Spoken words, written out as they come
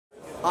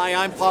Hi,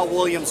 I'm Paul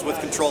Williams with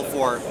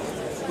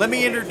Control4. Let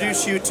me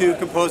introduce you to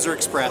Composer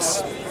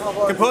Express.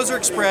 Composer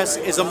Express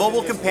is a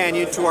mobile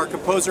companion to our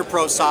Composer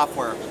Pro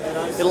software.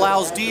 It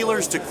allows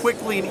dealers to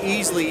quickly and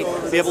easily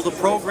be able to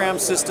program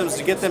systems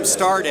to get them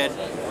started,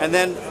 and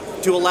then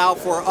to allow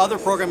for other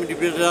programming to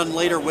be done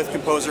later with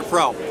Composer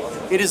Pro.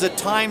 It is a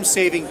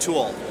time-saving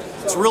tool.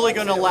 It's really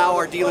going to allow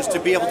our dealers to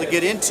be able to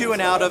get into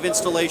and out of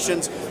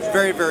installations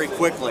very, very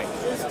quickly.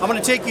 I'm going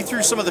to take you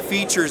through some of the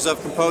features of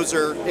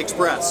Composer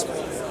Express.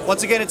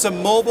 Once again, it's a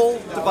mobile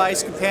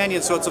device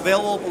companion, so it's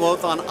available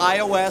both on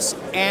iOS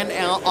and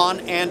on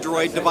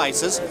Android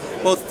devices,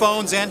 both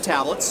phones and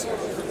tablets.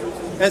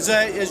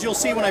 As you'll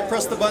see when I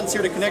press the buttons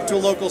here to connect to a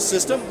local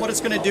system, what it's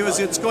going to do is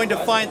it's going to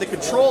find the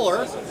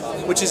controller,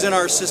 which is in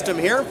our system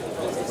here.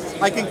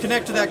 I can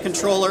connect to that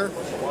controller.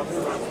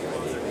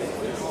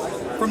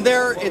 From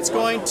there, I'm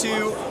going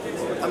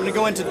to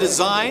go into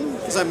design,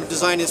 because I'm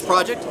designing this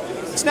project.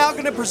 It's now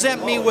going to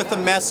present me with a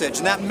message,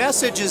 and that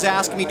message is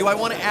asking me, do I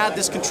want to add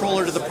this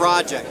controller to the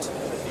project?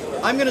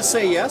 I'm going to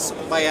say yes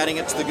by adding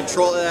it to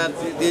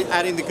the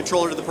adding the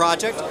controller to the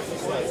project.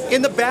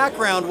 In the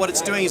background, what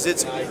it's doing is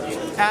it's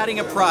adding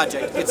a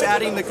project. It's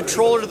adding the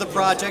controller to the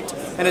project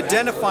and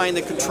identifying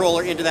the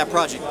controller into that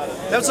project.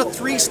 That was a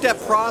three-step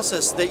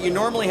process that you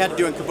normally had to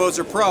do in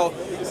Composer Pro.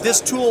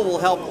 This tool will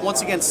help,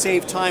 once again,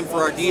 save time for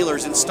our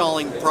dealers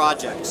installing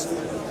projects.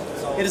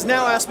 It has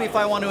now asked me if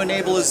I want to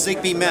enable a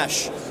Zigbee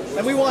mesh.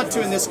 And we want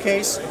to in this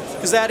case,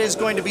 because that is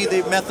going to be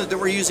the method that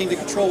we're using to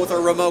control with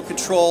our remote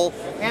control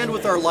and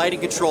with our lighting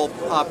control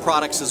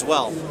products as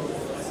well.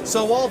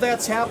 So while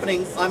that's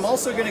happening, I'm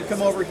also going to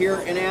come over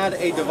here and add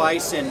a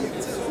device in.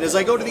 And as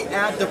I go to the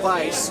Add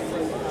Device,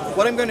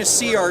 what I'm going to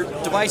see are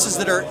devices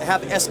that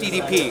have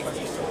SDDP.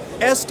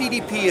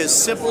 SDDP is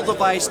Simple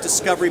Device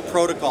Discovery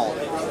Protocol.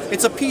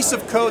 It's a piece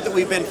of code that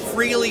we've been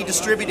freely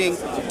distributing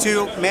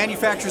to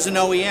manufacturers and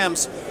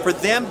OEMs for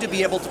them to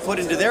be able to put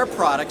into their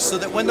products, so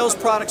that when those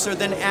products are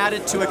then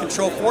added to a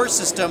Control4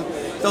 system,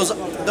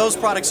 those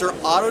products are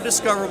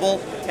auto-discoverable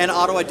and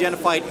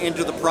auto-identified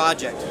into the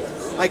project.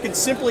 I can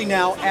simply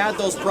now add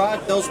those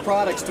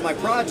products to my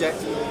project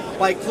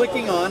by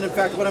clicking on, in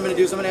fact what I'm going to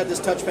do is I'm going to add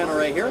this touch panel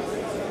right here.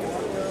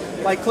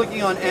 By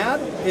clicking on Add,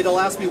 it'll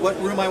ask me what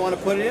room I want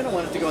to put it in. I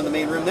want it to go in the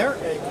main room there.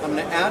 I'm going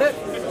to add it.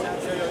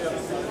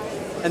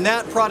 And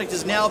that product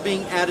is now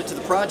being added to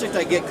the project.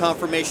 I get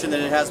confirmation that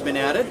it has been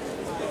added.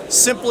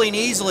 Simply and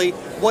easily,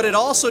 what it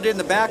also did in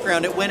the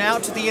background, it went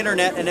out to the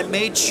internet and it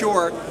made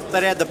sure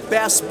that it had the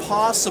best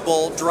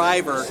possible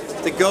driver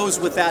that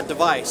goes with that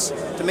device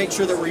to make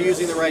sure that we're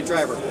using the right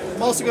driver.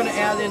 I'm also going to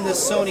add in this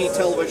Sony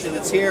television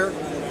that's here.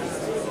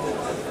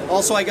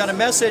 Also, I got a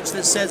message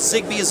that says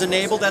Zigbee is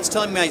enabled. That's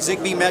telling me my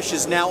Zigbee mesh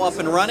is now up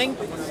and running,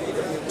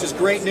 which is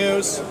great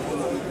news.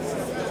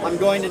 I'm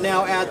going to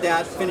now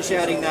finish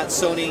adding that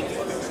Sony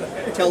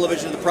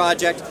television to the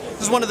project.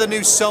 This is one of the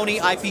new Sony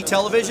IP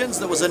televisions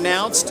that was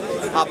announced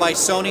by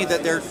Sony,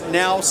 that they're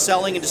now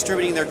selling and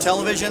distributing their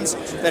televisions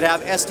that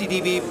have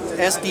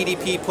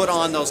SDDP put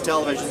on those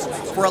televisions,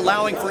 for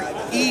allowing for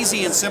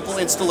easy and simple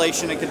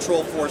installation and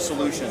Control4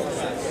 solution.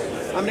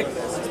 I'm going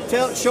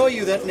to show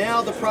you that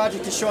now the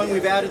project is showing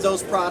we've added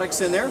those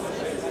products in there.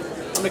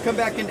 I'm going to come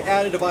back into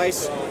Add a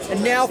Device,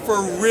 and now for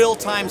a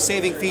real-time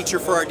saving feature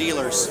for our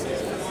dealers.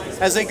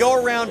 As they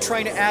go around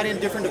trying to add in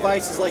different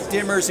devices like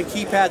dimmers and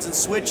keypads and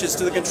switches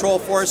to the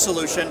Control4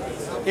 solution,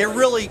 it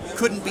really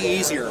couldn't be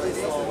easier.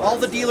 All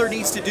the dealer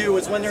needs to do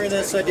is, when they're in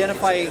this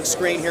identifying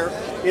screen here,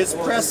 is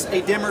press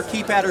a dimmer,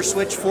 keypad, or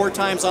switch 4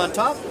 times on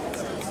top.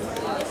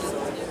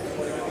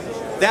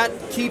 That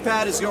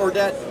keypad or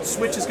that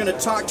switch is going to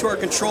talk to our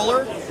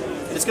controller,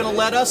 and it's going to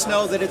let us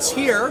know that it's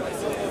here,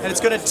 and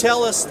it's going to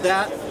tell us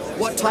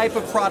what type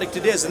of product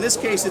it is. In this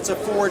case, it's a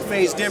forward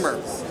phase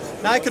dimmer.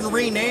 Now I can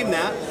rename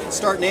that,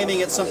 start naming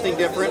it something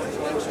different.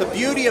 The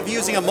beauty of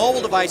using a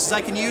mobile device is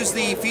I can use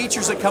the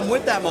features that come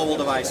with that mobile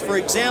device. For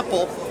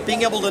example,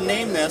 being able to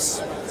name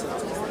this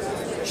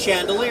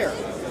Chandelier,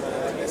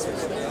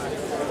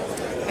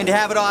 and to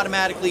have it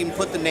automatically and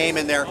put the name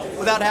in there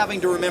without having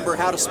to remember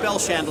how to spell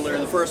chandelier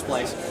in the first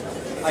place.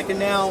 I can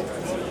now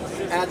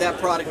add that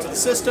product to the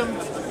system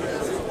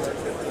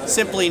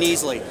simply and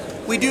easily.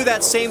 We do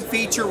that same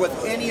feature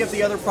with any of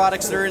the other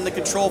products that are in the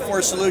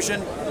Control4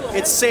 solution.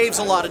 It saves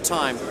a lot of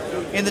time.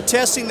 In the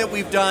testing that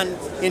we've done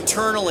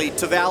internally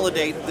to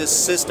validate this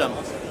system,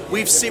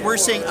 we're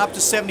seeing up to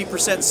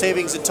 70%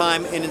 savings of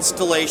time in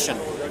installation.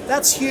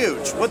 That's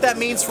huge. What that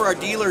means for our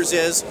dealers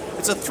is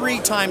it's a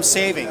 3-time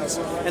savings.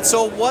 And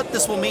so what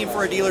this will mean for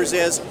our dealers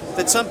is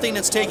that something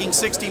that's taking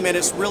 60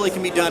 minutes really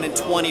can be done in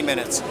 20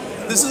 minutes.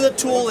 This is a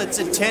tool that's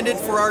intended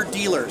for our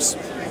dealers.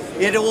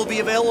 It will be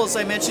available, as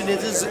I mentioned,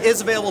 it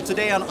is available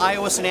today on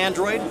iOS and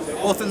Android,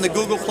 both in the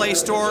Google Play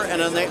Store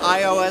and on the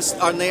iOS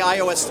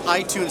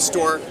iTunes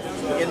Store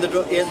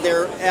in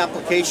their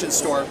application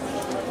store.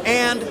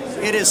 And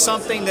it is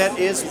something that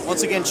is,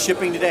 once again,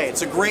 shipping today.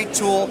 It's a great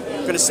tool,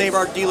 going to save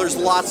our dealers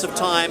lots of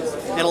time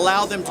and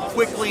allow them to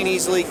quickly and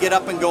easily get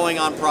up and going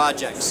on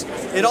projects.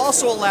 It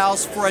also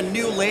allows for a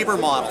new labor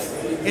model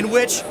in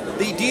which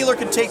the dealer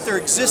can take their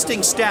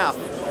existing staff,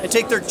 and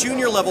take their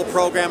junior level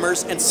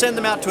programmers and send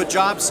them out to a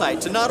job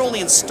site to not only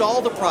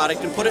install the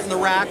product and put it in the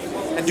rack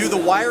and do the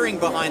wiring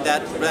behind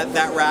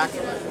that rack,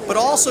 but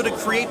also to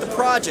create the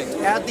project,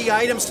 add the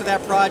items to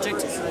that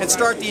project, and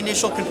start the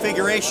initial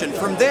configuration.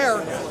 From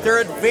there, their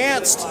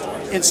advanced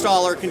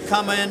installer can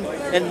come in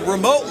and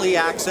remotely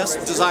access,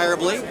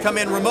 desirably, come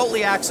in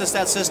remotely access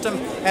that system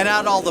and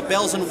add all the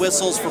bells and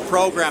whistles for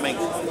programming.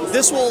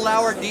 This will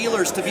allow our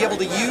dealers to be able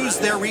to use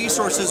their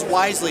resources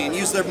wisely and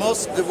use their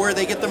where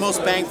they get the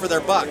most bang for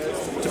their buck,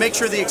 to make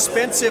sure the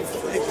expensive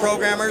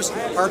programmers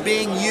are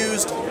being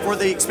used for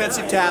the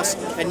expensive tasks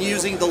and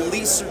using the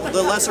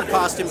lesser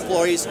cost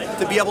employees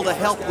to be able to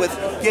help with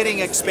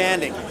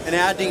expanding and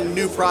adding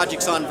new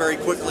projects on very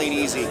quickly and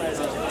easy.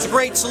 It's a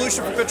great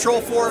solution for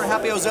Control 4.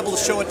 Happy I was able to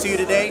show it to you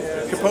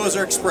today.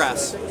 Composer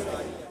Express.